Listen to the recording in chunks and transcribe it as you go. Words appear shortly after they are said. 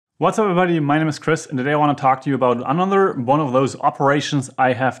What's up everybody, my name is Chris and today I want to talk to you about another one of those operations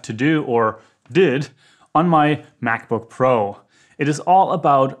I have to do or did on my MacBook Pro. It is all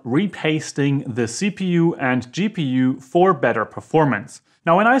about repasting the CPU and GPU for better performance.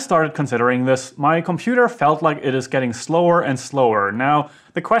 Now when I started considering this, my computer felt like it is getting slower and slower. Now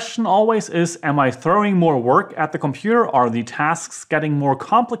the question always is, am I throwing more work at the computer? Are the tasks getting more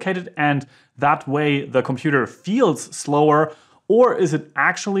complicated and that way the computer feels slower? Or is it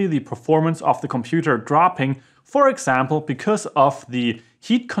actually the performance of the computer dropping, for example, because of the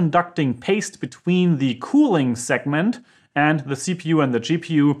heat conducting paste between the cooling segment and the CPU and the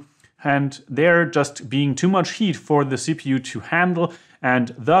GPU, and there just being too much heat for the CPU to handle,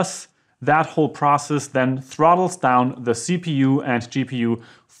 and thus that whole process then throttles down the CPU and GPU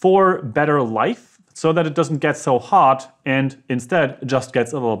for better life so that it doesn't get so hot and instead just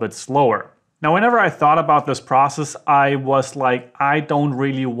gets a little bit slower. Now, whenever I thought about this process, I was like, I don't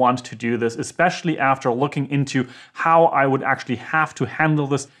really want to do this, especially after looking into how I would actually have to handle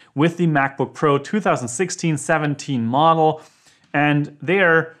this with the MacBook Pro 2016-17 model. And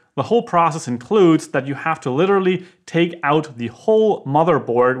there, the whole process includes that you have to literally take out the whole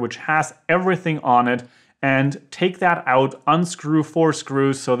motherboard, which has everything on it, and take that out, unscrew 4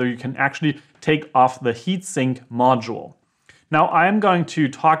 screws so that you can actually take off the heatsink module. Now, I'm going to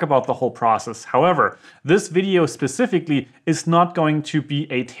talk about the whole process. However, this video specifically is not going to be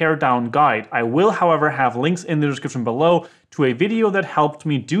a teardown guide. I will, however, have links in the description below to a video that helped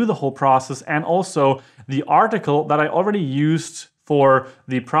me do the whole process and also the article that I already used for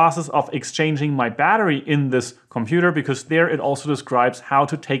the process of exchanging my battery in this computer, because there it also describes how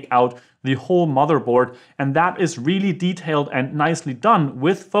to take out the whole motherboard, and that is really detailed and nicely done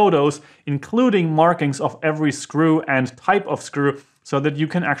with photos, including markings of every screw and type of screw, so that you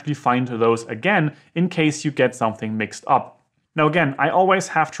can actually find those again in case you get something mixed up. Now again, I always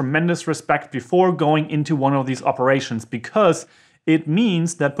have tremendous respect before going into one of these operations, because it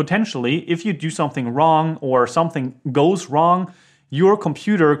means that potentially if you do something wrong or something goes wrong, your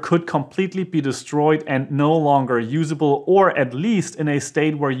computer could completely be destroyed and no longer usable, or at least in a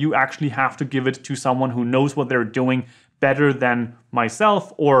state where you actually have to give it to someone who knows what they're doing better than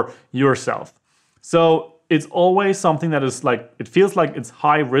myself or yourself. So it's always something that is like, it feels like it's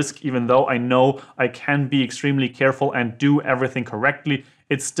high risk, even though I know I can be extremely careful and do everything correctly.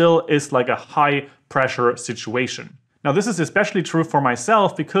 It still is like a high pressure situation. Now this is especially true for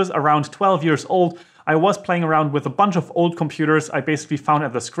myself because around 12 years old, I was playing around with a bunch of old computers I basically found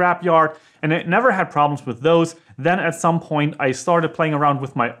at the scrapyard, and I never had problems with those. Then at some point I started playing around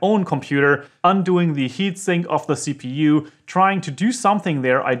with my own computer, undoing the heatsink of the CPU, trying to do something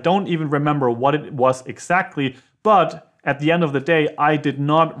there. I don't even remember what it was exactly, but at the end of the day, I did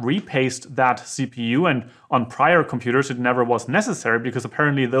not repaste that CPU, and on prior computers it never was necessary because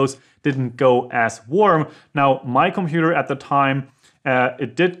apparently those didn't go as warm. Now my computer at the time,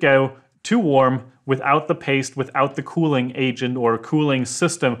 it did go too warm without the paste, without the cooling agent or cooling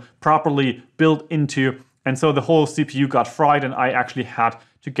system properly built into, and so the whole CPU got fried and I actually had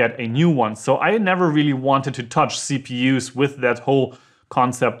to get a new one. So I never really wanted to touch CPUs with that whole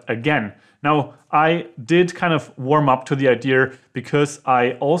concept again. Now, I did kind of warm up to the idea because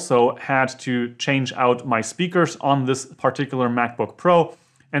I also had to change out my speakers on this particular MacBook Pro,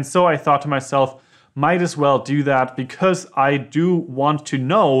 and so I thought to myself, might as well do that because I do want to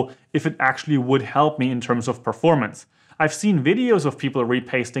know if it actually would help me in terms of performance. I've seen videos of people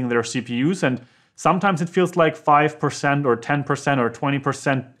repasting their CPUs, and sometimes it feels like 5% or 10% or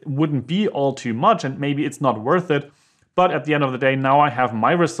 20% wouldn't be all too much, and maybe it's not worth it. But at the end of the day, now I have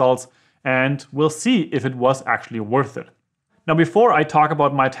my results and we'll see if it was actually worth it. Now, before I talk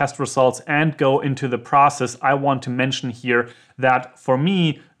about my test results and go into the process, I want to mention here that for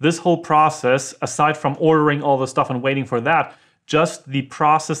me, this whole process, aside from ordering all the stuff and waiting for that, just the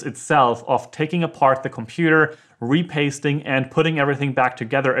process itself of taking apart the computer, repasting and putting everything back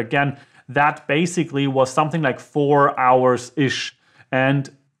together again, that basically was something like 4 hours-ish. And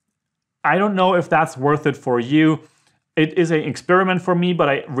I don't know if that's worth it for you. It is an experiment for me, but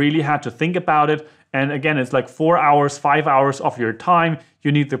I really had to think about it. And again, it's like 4 hours, 5 hours of your time.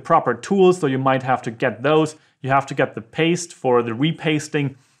 You need the proper tools, so you might have to get those. You have to get the paste for the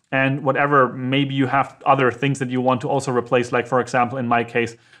repasting and whatever, maybe you have other things that you want to also replace, like for example, in my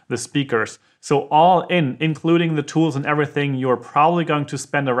case, the speakers. So all in, including the tools and everything, you're probably going to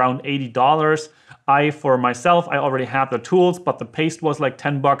spend around $80. For myself, I already had the tools, but the paste was like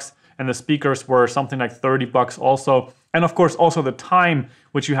 10 bucks and the speakers were something like 30 bucks also. And of course, also the time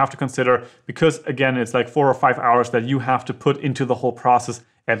which you have to consider, because again, it's like 4 or 5 hours that you have to put into the whole process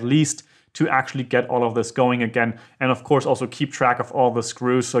at least to actually get all of this going again. And of course also keep track of all the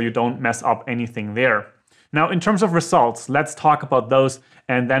screws so you don't mess up anything there. Now, in terms of results, let's talk about those.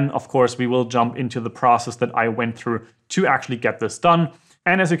 And then of course we will jump into the process that I went through to actually get this done.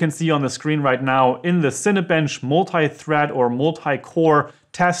 And as you can see on the screen right now, in the Cinebench multi-thread or multi-core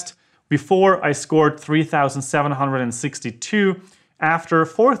test, before I scored 3,762, after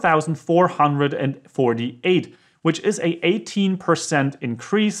 4,448, which is a 18%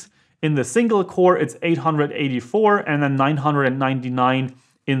 increase. In the single core, it's 884, and then 999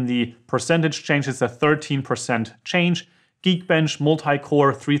 in the percentage change. It's a 13% change. Geekbench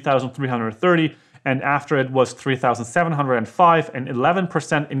multi-core 3,330, and after it was 3,705, an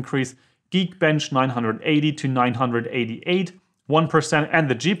 11% increase. Geekbench 980 to 988, 1%, and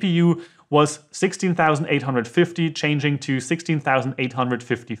the GPU was 16,850, changing to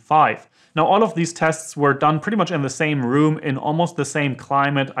 16,855. Now, all of these tests were done pretty much in the same room, in almost the same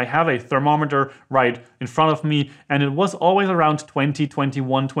climate. I have a thermometer right in front of me, and it was always around 20,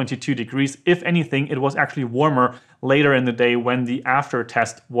 21, 22 degrees. If anything, it was actually warmer later in the day when the after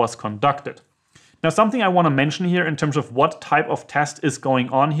test was conducted. Now, something I want to mention here in terms of what type of test is going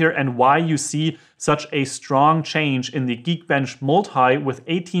on here and why you see such a strong change in the Geekbench Multi with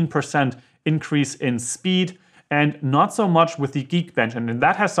 18% increase in speed and not so much with the Geekbench. And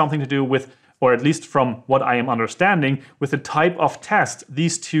that has something to do with, or at least from what I am understanding, with the type of test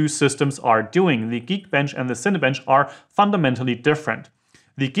these two systems are doing. The Geekbench and the Cinebench are fundamentally different.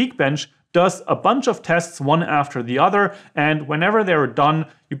 The Geekbench does a bunch of tests one after the other, and whenever they're done,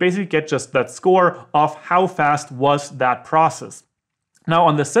 you basically get just that score of how fast was that process. Now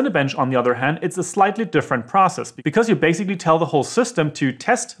on the Cinebench, on the other hand, it's a slightly different process because you basically tell the whole system to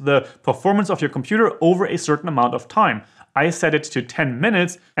test the performance of your computer over a certain amount of time. I set it to 10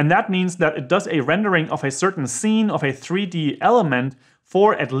 minutes, and that means that it does a rendering of a certain scene of a 3D element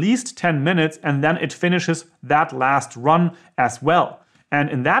for at least 10 minutes, and then it finishes that last run as well. And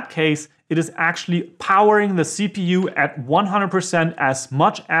in that case, it is actually powering the CPU at 100% as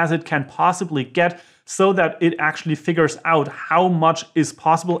much as it can possibly get so that it actually figures out how much is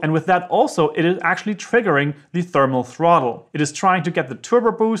possible. And with that also, it is actually triggering the thermal throttle. It is trying to get the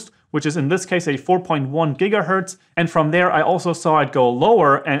turbo boost, which is in this case a 4.1 gigahertz. And from there, I also saw it go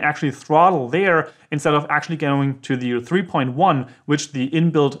lower and actually throttle there instead of actually going to the 3.1, which the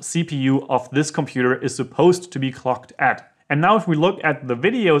inbuilt CPU of this computer is supposed to be clocked at. And now if we look at the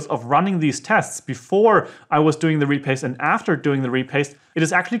videos of running these tests before I was doing the repaste and after doing the repaste, it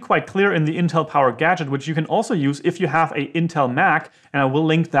is actually quite clear in the Intel Power Gadget, which you can also use if you have an Intel Mac, and I will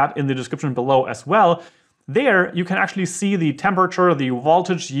link that in the description below as well. There you can actually see the temperature, the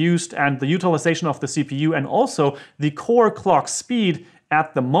voltage used, and the utilization of the CPU, and also the core clock speed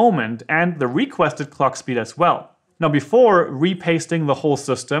at the moment, and the requested clock speed as well. Now before repasting the whole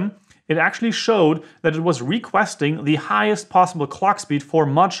system, it actually showed that it was requesting the highest possible clock speed for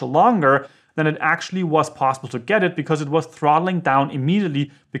much longer than it actually was possible to get it, because it was throttling down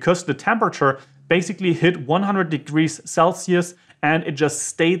immediately because the temperature basically hit 100 degrees Celsius and it just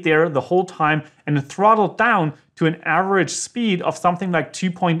stayed there the whole time, and it throttled down to an average speed of something like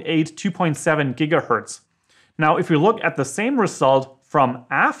 2.8, 2.7 gigahertz. Now, if we look at the same result from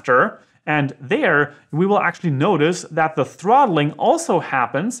after, and there we will actually notice that the throttling also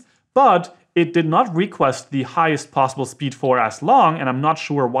happens, but it did not request the highest possible speed for as long, and I'm not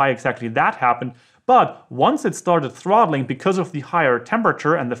sure why exactly that happened. But once it started throttling because of the higher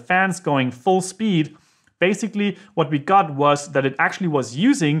temperature and the fans going full speed, basically what we got was that it actually was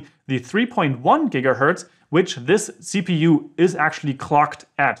using the 3.1 gigahertz, which this CPU is actually clocked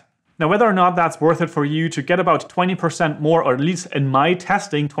at. Now, whether or not that's worth it for you to get about 20% more, or at least in my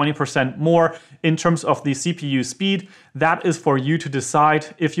testing, 20% more in terms of the CPU speed, that is for you to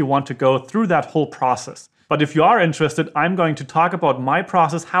decide if you want to go through that whole process. But if you are interested, I'm going to talk about my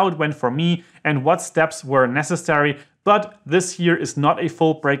process, how it went for me, and what steps were necessary. But this here is not a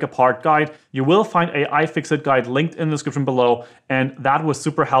full break apart guide. You will find a iFixit guide linked in the description below, and that was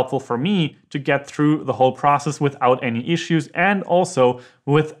super helpful for me to get through the whole process without any issues, and also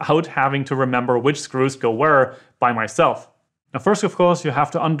without having to remember which screws go where by myself. Now first, of course, you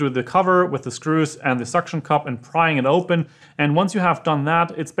have to undo the cover with the screws and the suction cup and prying it open. And once you have done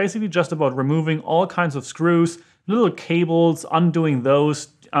that, it's basically just about removing all kinds of screws, little cables, undoing those,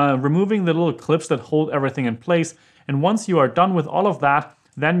 removing the little clips that hold everything in place. And once you are done with all of that,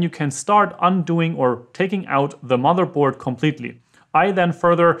 then you can start undoing or taking out the motherboard completely. I then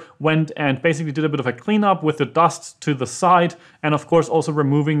further went and basically did a bit of a cleanup with the dust to the side, and of course also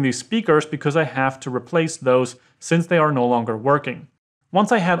removing these speakers because I have to replace those since they are no longer working.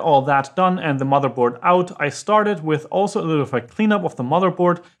 Once I had all that done and the motherboard out, I started with also a little bit of a cleanup of the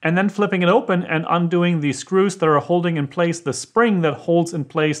motherboard and then flipping it open and undoing the screws that are holding in place the spring that holds in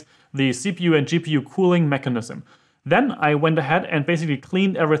place the CPU and GPU cooling mechanism. Then I went ahead and basically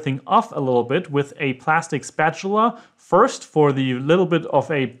cleaned everything off a little bit with a plastic spatula, first for the little bit of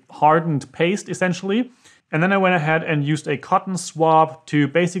a hardened paste essentially, and then I went ahead and used a cotton swab to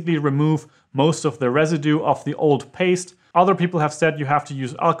basically remove most of the residue of the old paste. Other people have said you have to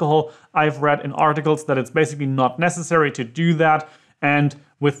use alcohol. I've read in articles that it's basically not necessary to do that, and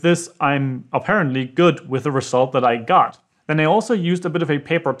with this I'm apparently good with the result that I got. Then I also used a bit of a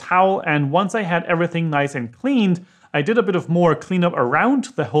paper towel, and once I had everything nice and cleaned, I did a bit of more cleanup around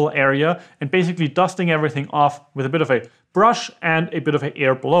the whole area and basically dusting everything off with a bit of a brush and a bit of an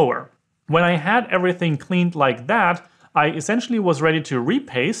air blower. When I had everything cleaned like that, I essentially was ready to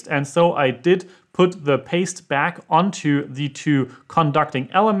repaste, and so I did put the paste back onto the two conducting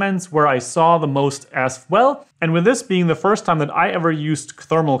elements where I saw the most as well. And with this being the first time that I ever used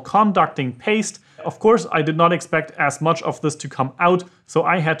thermal conducting paste, of course I did not expect as much of this to come out, so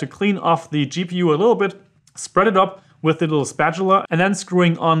I had to clean off the GPU a little bit, spread it up with the little spatula, and then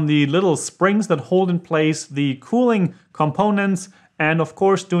screwing on the little springs that hold in place the cooling components, and of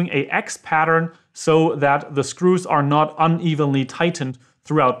course doing a X pattern so that the screws are not unevenly tightened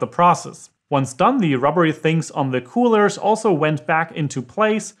throughout the process. Once done, the rubbery things on the coolers also went back into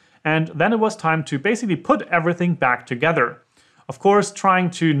place, and then it was time to basically put everything back together. Of course, trying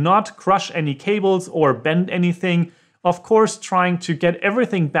to not crush any cables or bend anything. Of course, trying to get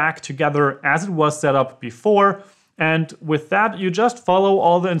everything back together as it was set up before. And with that, you just follow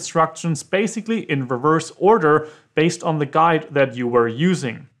all the instructions basically in reverse order based on the guide that you were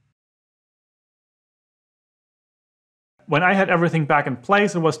using. When I had everything back in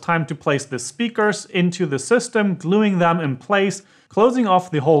place, it was time to place the speakers into the system, gluing them in place, closing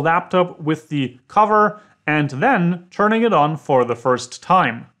off the whole laptop with the cover, and then turning it on for the first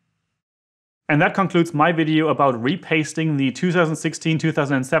time. And that concludes my video about repasting the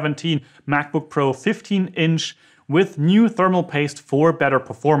 2016-2017 MacBook Pro 15-inch with new thermal paste for better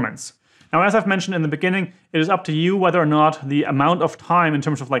performance. Now, as I've mentioned in the beginning, it is up to you whether or not the amount of time in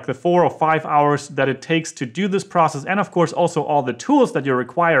terms of like the 4 or 5 hours that it takes to do this process, and of course also all the tools that you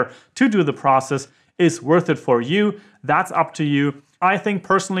require to do the process, is worth it for you. That's up to you. I think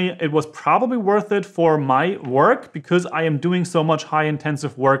personally it was probably worth it for my work because I am doing so much high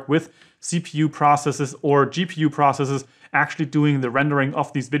intensive work with CPU processes or GPU processes actually doing the rendering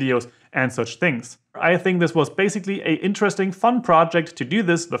of these videos and such things. I think this was basically an interesting, fun project to do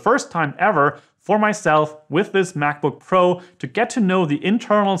this the first time ever for myself with this MacBook Pro, to get to know the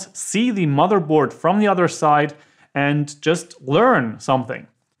internals, see the motherboard from the other side, and just learn something.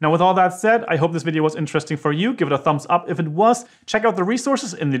 Now, with all that said, I hope this video was interesting for you. Give it a thumbs up if it was. Check out the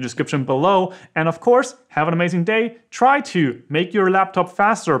resources in the description below. And of course, have an amazing day. Try to make your laptop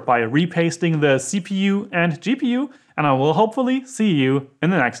faster by repasting the CPU and GPU. And I will hopefully see you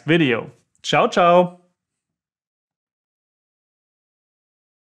in the next video. Ciao, ciao.